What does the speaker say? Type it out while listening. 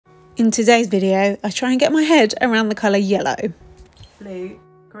In today's video, I try and get my head around the colour yellow. Blue,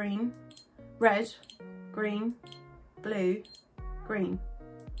 green, red, green, blue, green.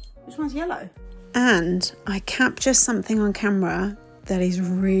 Which one's yellow? And I capture something on camera that is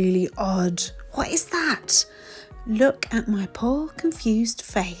really odd. What is that? Look at my poor confused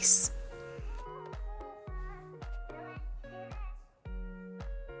face.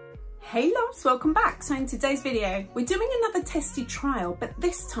 Hey loves, welcome back. So in today's video, we're doing another tested trial, but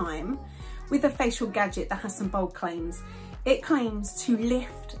this time with a facial gadget that has some bold claims. It claims to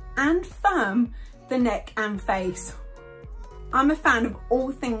lift and firm the neck and face. I'm a fan of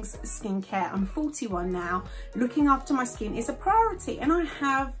all things skincare. I'm 41 now. Looking after my skin is a priority, and I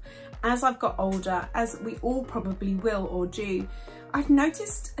have, as I've got older, as we all probably will or do, I've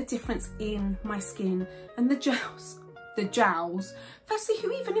noticed a difference in my skin and the jowls. Firstly,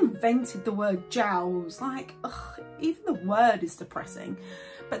 who even invented the word jowls? Like, ugh, even the word is depressing.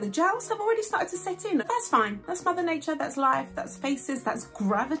 But the jowls have already started to set in. That's fine. That's Mother Nature, that's life, that's faces, that's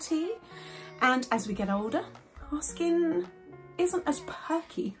gravity. And as we get older, our skin isn't as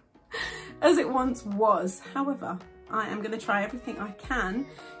perky as it once was. However, I am going to try everything I can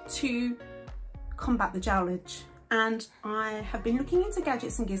to combat the jowlage. And I have been looking into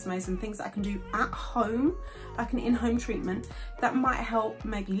gadgets and gizmos and things that I can do at home, like an in-home treatment, that might help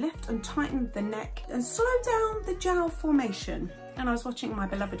maybe lift and tighten the neck and slow down the jowl formation. And I was watching my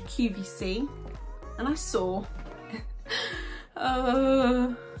beloved QVC and I saw,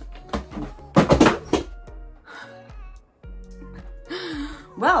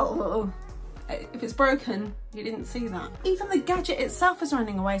 well, if it's broken, you didn't see that. Even the gadget itself is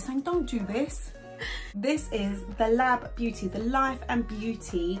running away, saying, don't do this. This is the LAB Beauty, the Life and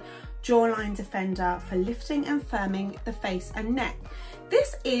Beauty Jawline Defender for lifting and firming the face and neck.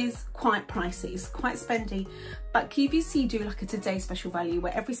 This is quite pricey, it's quite spendy, but QVC do like a today special value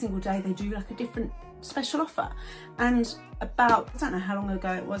where every single day they do like a different special offer. And about, I don't know how long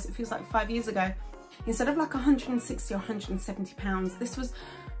ago it was, it feels like 5 years ago, instead of like 160 or 170 pounds, this was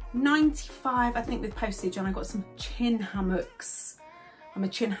 95, I think, with postage, and I got some chin hammocks. I'm a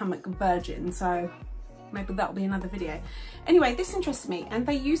chin hammock virgin, so maybe that'll be another video. Anyway, this interested me and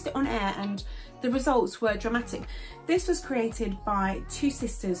they used it on air and the results were dramatic. This was created by two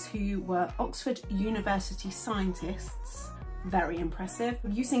sisters who were Oxford University scientists. Very impressive.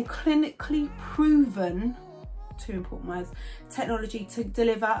 Using clinically proven, two important words, technology to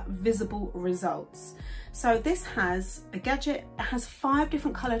deliver visible results. So this has a gadget, it has 5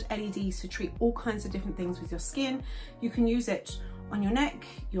 different coloured LEDs to treat all kinds of different things with your skin. You can use it on your neck,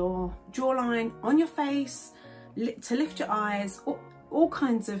 your jawline, on your face, to lift your eyes, all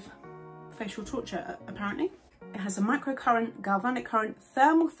kinds of facial torture apparently. It has a microcurrent, galvanic current,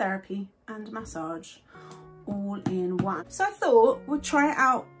 thermal therapy and massage all in one. So I thought we'd try it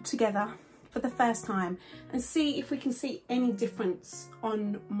out together for the first time and see if we can see any difference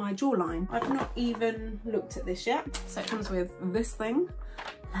on my jawline. I've not even looked at this yet. So it comes with this thing,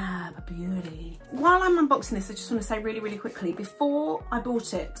 LAB Beauty. While I'm unboxing this, I just want to say really quickly, before I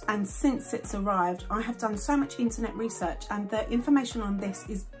bought it and since it's arrived, I have done so much internet research and the information on this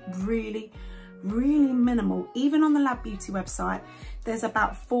is really minimal. Even on the LAB Beauty website, there's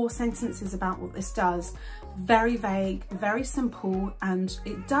about 4 sentences about what this does. Very vague, very simple, and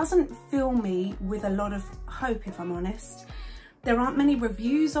it doesn't fill me with a lot of hope, if I'm honest. There aren't many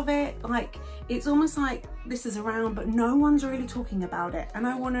reviews of it. Like, it's almost like this is around but no one's really talking about it, and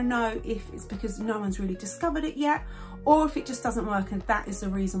I want to know if it's because no one's really discovered it yet or if it just doesn't work and that is the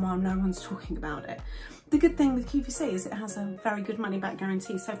reason why no one's talking about it. The good thing with QVC is it has a very good money back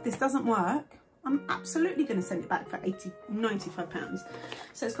guarantee, so if this doesn't work, I'm absolutely going to send it back for 95 pounds.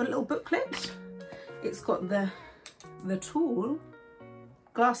 So it's got a little booklet, it's got the tool,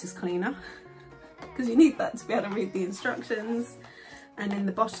 glasses cleaner, because you need that to be able to read the instructions, and in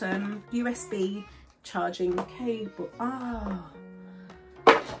the bottom, USB charging cable. I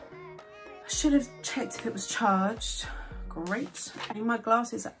should have checked if it was charged. Great. And my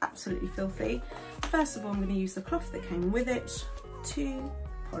glasses are absolutely filthy. First of all, I'm going to use the cloth that came with it to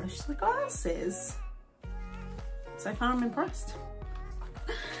polish the glasses. So far I'm impressed.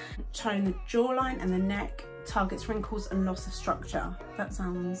 Trying the jawline and the neck, targets wrinkles and loss of structure. That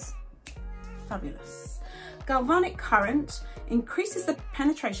sounds fabulous. Galvanic current increases the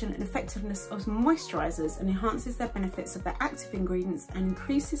penetration and effectiveness of moisturizers and enhances their benefits of their active ingredients and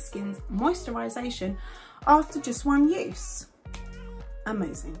increases skin's moisturization after just one use.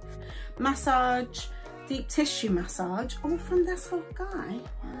 Amazing. Massage, deep tissue massage, all from this little guy.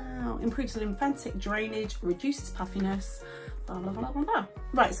 Wow. Improves lymphatic drainage, reduces puffiness, blah, blah, blah, blah, blah.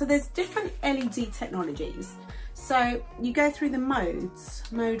 Right, so there's different LED technologies. So you go through the modes.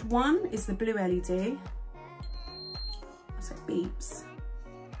 Mode 1 is the blue LED. So it beeps.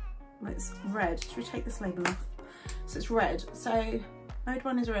 Well, it's red. Should we take this label off? So it's red. So mode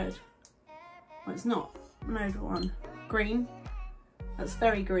 1 is red. Well, it's not. Mode 1. Green. That's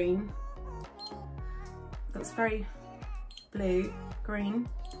very green. That's very blue. Green.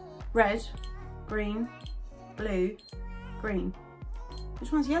 Red. Green. Blue. Green.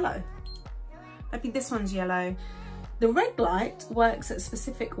 Which one's yellow? Maybe this one's yellow. The red light works at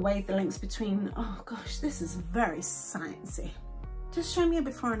specific wavelengths between, oh gosh, this is very sciencey. Just show me a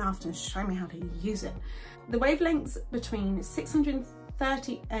before and after and show me how to use it. The wavelengths between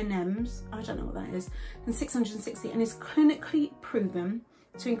 630 nms, I don't know what that is, and 660, and is clinically proven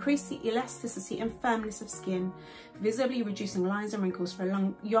to increase the elasticity and firmness of skin, visibly reducing lines and wrinkles for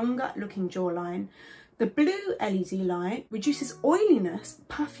a younger looking jawline. The blue LED light reduces oiliness,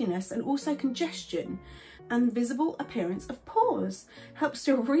 puffiness, and also congestion and visible appearance of pores, helps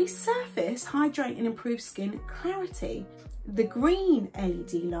to resurface, hydrate and improve skin clarity. The green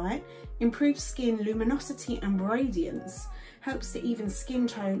LED light improves skin luminosity and radiance, helps to even skin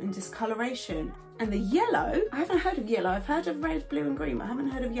tone and discoloration. And the yellow, I haven't heard of yellow, I've heard of red, blue and green, but I haven't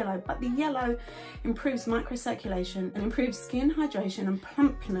heard of yellow, but the yellow improves microcirculation and improves skin hydration and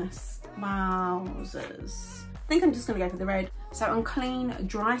plumpness. Wowzers. I think I'm just gonna go for the red. So on clean,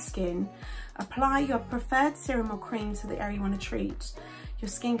 dry skin, apply your preferred serum or cream to the area you want to treat. Your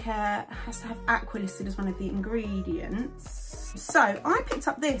skincare has to have aqua listed as one of the ingredients. So I picked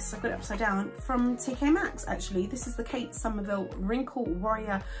up this, I've got it upside down, from TK Maxx actually. This is the Kate Somerville Wrinkle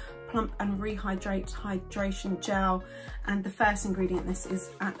Warrior Plump and Rehydrate Hydration Gel. And the first ingredient in this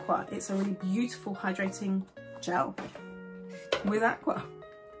is aqua. It's a really beautiful hydrating gel with aqua.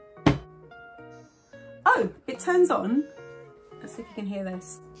 Oh, it turns on. Let's see if you can hear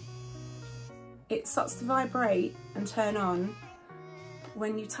this. It starts to vibrate and turn on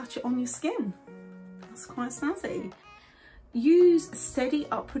when you touch it on your skin. That's quite snazzy. Use steady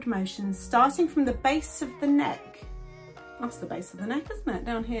upward motion starting from the base of the neck. That's the base of the neck, isn't it?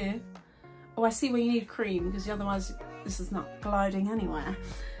 Down here. Oh, I see where you need cream because otherwise this is not gliding anywhere.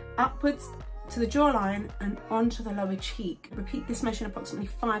 Upwards to the jawline and onto the lower cheek. Repeat this motion approximately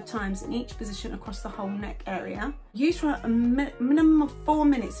 5 times in each position across the whole neck area. Use for a minimum of 4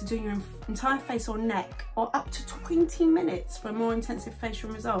 minutes to do your entire face or neck, or up to 20 minutes for a more intensive facial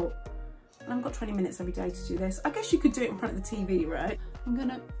result. And I've got 20 minutes every day to do this. I guess you could do it in front of the TV, right? I'm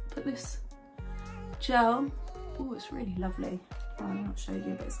gonna put this gel. Oh, it's really lovely. Oh, I'm not showing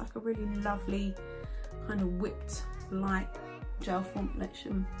you, but it's like a really lovely kind of whipped light gel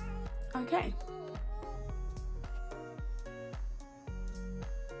formulation. Okay.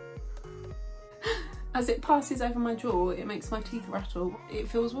 As it passes over my jaw, it makes my teeth rattle. It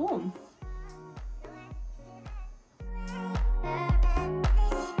feels warm.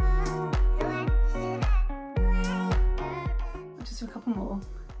 I'll just do a couple more,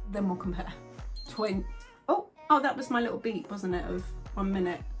 then we'll compare. Oh, that was my little beep, wasn't it, of 1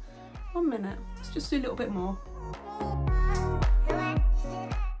 minute. 1 minute. Let's just do a little bit more.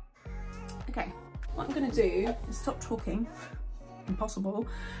 Okay, what I'm going to do is stop talking, impossible,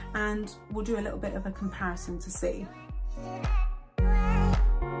 and we'll do a little bit of a comparison to see.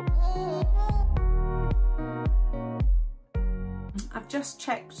 I've just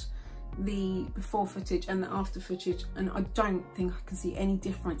checked the before footage and the after footage, and I don't think I can see any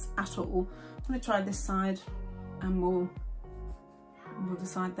difference at all. I'm going to try this side and we'll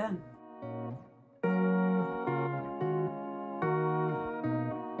decide then.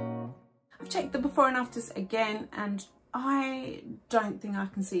 Check the before and afters again, and I don't think I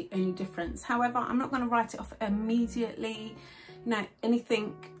can see any difference. However, I'm not going to write it off immediately. You know,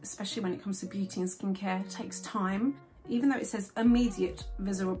 anything, especially when it comes to beauty and skincare, takes time. Even though it says immediate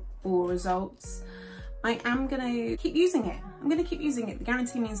visible results, I am going to keep using it. I'm going to keep using it. The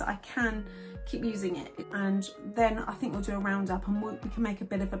guarantee means that I can keep using it, and then I think we'll do a roundup and we can make a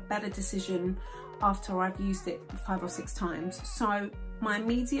bit of a better decision after I've used it 5 or 6 times. So my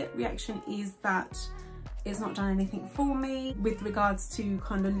immediate reaction is that it's not done anything for me with regards to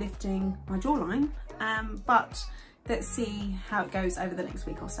kind of lifting my jawline, but let's see how it goes over the next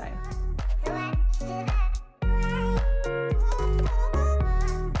week or so.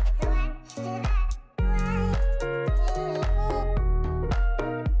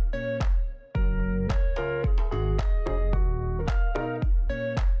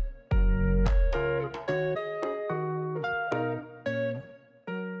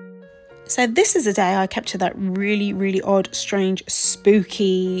 So this is a day I capture that really odd, strange,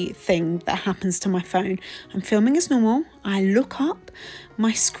 spooky thing that happens to my phone. I'm filming as normal. I look up,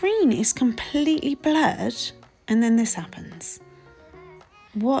 my screen is completely blurred, and then this happens.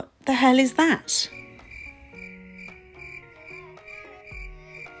 What the hell is that?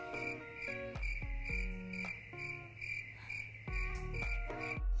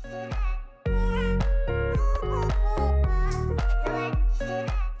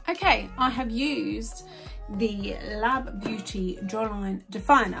 Okay, I have used the LAB Beauty Jawline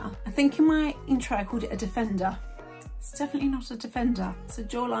Definer. I think in my intro I called it a defender. It's definitely not a defender, it's a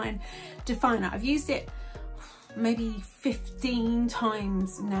jawline definer. I've used it maybe 15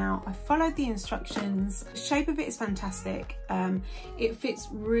 times now. I followed the instructions. The shape of it is fantastic. It fits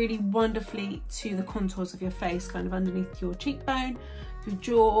really wonderfully to the contours of your face, kind of underneath your cheekbone, your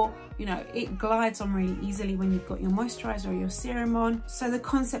jaw. You know, it glides on really easily when you've got your moisturizer or your serum on. So the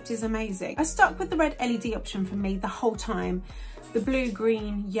concept is amazing. I stuck with the red LED option for me the whole time. The blue,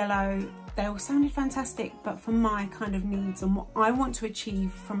 green, yellow, they all sounded fantastic, but for my kind of needs and what I want to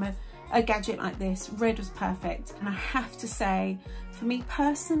achieve from a gadget like this, red was perfect. And I have to say, for me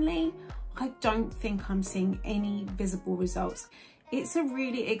personally, I don't think I'm seeing any visible results. It's a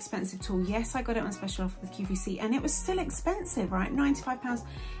really expensive tool. Yes, I got it on special offer with QVC and it was still expensive, right? £95.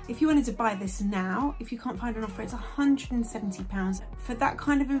 If you wanted to buy this now, if you can't find an offer, it's £170. For that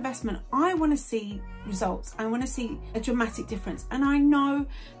kind of investment, I want to see results. I want to see a dramatic difference. And I know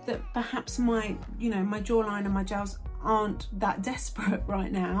that perhaps my jawline and my jowls aren't that desperate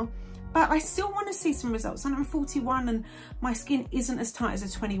right now, but I still want to see some results. And I'm 41 and my skin isn't as tight as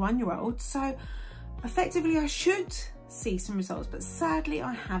a 21-year-old. So effectively I should see some results, but sadly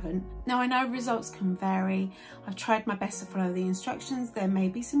I haven't. Now I know results can vary. I've tried my best to follow the instructions. There may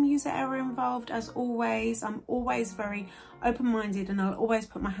be some user error involved, as always. I'm always very open-minded and I'll always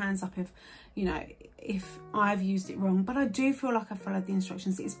put my hands up if I've used it wrong, but I do feel like I followed the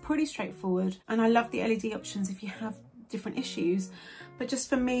instructions. It's pretty straightforward and I love the LED options if you have different issues, but just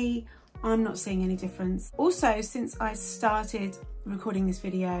for me, I'm not seeing any difference. Also, since I started recording this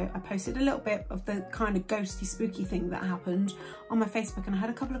video, I posted a little bit of the kind of ghosty spooky thing that happened on my Facebook, and I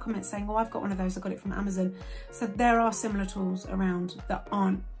had a couple of comments saying, oh, I've got one of those, I got it from Amazon. So there are similar tools around that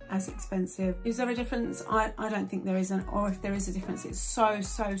aren't as expensive. Is there a difference? I don't think there isn't, or if there is a difference, it's so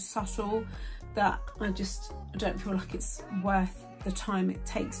subtle that I don't feel like it's worth the time it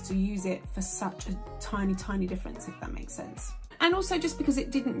takes to use it for such a tiny difference, if that makes sense. And also, just because it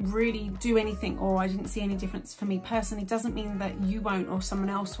didn't really do anything or I didn't see any difference for me personally doesn't mean that you won't or someone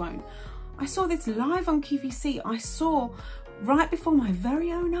else won't. I saw this live on QVC. I saw right before my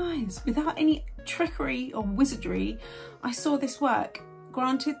very own eyes, without any trickery or wizardry, I saw this work.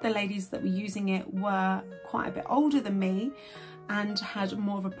 Granted, the ladies that were using it were quite a bit older than me and had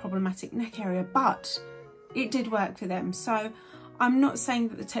more of a problematic neck area, but it did work for them. So I'm not saying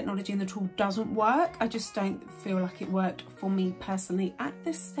that the technology and the tool doesn't work. I just don't feel like it worked for me personally at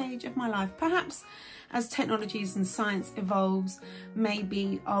this stage of my life. Perhaps as technologies and science evolves,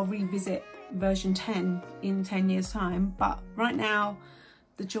 maybe I'll revisit version 10 in 10 years time. But right now,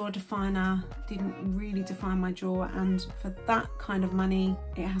 the jaw definer didn't really define my jaw, and for that kind of money,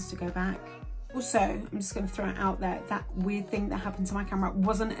 it has to go back. Also, I'm just going to throw it out there, that weird thing that happened to my camera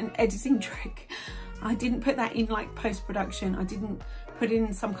wasn't an editing trick. I didn't put that in like post-production. I didn't put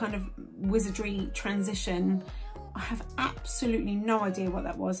in some kind of wizardry transition. I have absolutely no idea what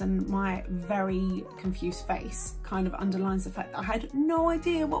that was, and my very confused face kind of underlines the fact that I had no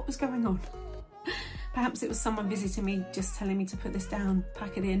idea what was going on. Perhaps it was someone visiting me just telling me to put this down,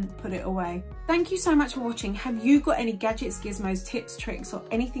 pack it in, put it away. Thank you so much for watching. Have you got any gadgets, gizmos, tips, tricks, or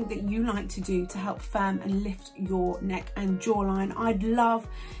anything that you like to do to help firm and lift your neck and jawline? I'd love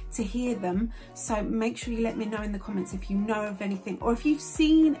to hear them. So make sure you let me know in the comments if you know of anything, or if you've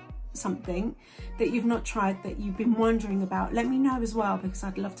seen something that you've not tried that you've been wondering about, let me know as well, because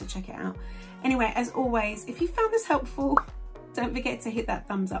I'd love to check it out. Anyway, as always, if you found this helpful, don't forget to hit that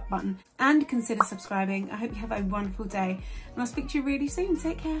thumbs up button and consider subscribing. I hope you have a wonderful day, and I'll speak to you really soon.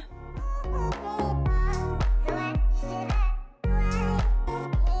 Take care.